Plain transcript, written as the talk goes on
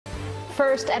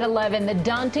First at 11, the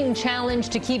daunting challenge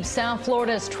to keep South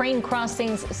Florida's train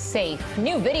crossings safe.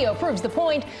 New video proves the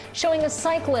point, showing a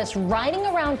cyclist riding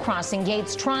around crossing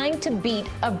gates trying to beat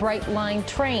a Brightline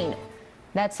train.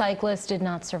 That cyclist did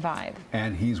not survive.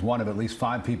 And he's one of at least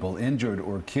 5 people injured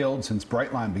or killed since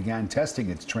Brightline began testing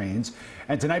its trains.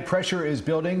 And tonight, pressure is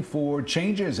building for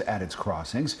changes at its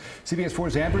crossings. CBS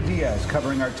 4's Amber Diaz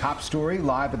covering our top story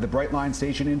live at the Brightline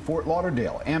station in Fort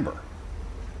Lauderdale. Amber.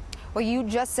 Well, you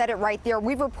just said it right there.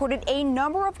 We've reported a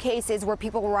number of cases where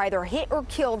people were either hit or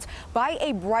killed by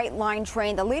a Brightline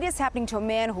train. The latest happening to a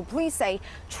man who police say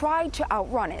tried to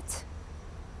outrun it.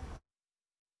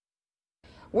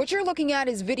 What you're looking at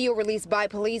is video released by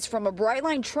police from a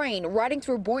Brightline train riding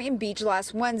through Boynton Beach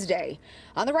last Wednesday.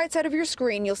 On the right side of your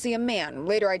screen, you'll see a man,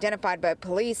 later identified by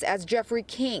police as Jeffrey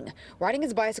King, riding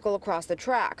his bicycle across the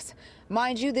tracks.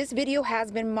 Mind you, this video has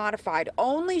been modified,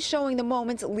 only showing the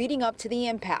moments leading up to the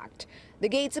impact. The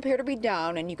gates appear to be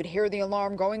down, and you could hear the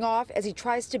alarm going off as he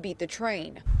tries to beat the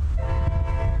train.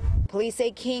 Police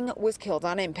say King was killed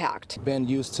on impact. Been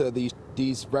used to these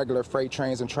regular freight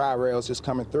trains and tri-rails just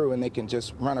coming through, and they can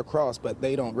just run across, but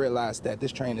they don't realize that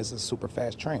this train is a super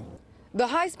fast train. The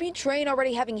high-speed train,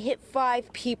 already having hit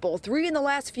 5 people, 3 in the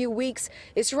last few weeks,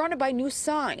 is surrounded by new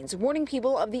signs warning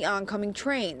people of the oncoming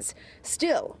trains.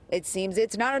 Still, it seems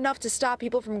it's not enough to stop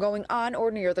people from going on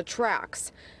or near the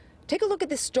tracks. Take a look at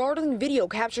this startling video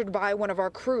captured by one of our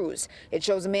crews. It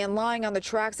shows a man lying on the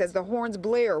tracks as the horns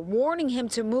blare, warning him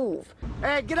to move.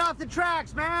 Hey, get off the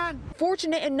tracks, man!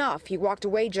 Fortunate enough, he walked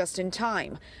away just in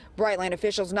time. Brightline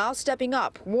officials now stepping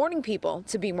up, warning people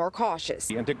to be more cautious.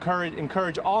 And to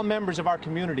encourage all members of our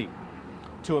community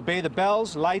to obey the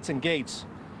bells, lights, and gates,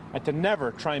 and to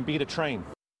never try and beat a train.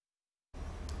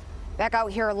 Back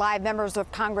out here live, members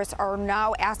of Congress are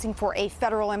now asking for a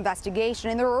federal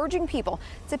investigation, and they're urging people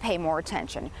to pay more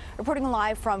attention. Reporting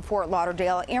live from Fort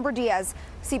Lauderdale, Amber Diaz,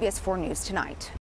 CBS 4 News Tonight.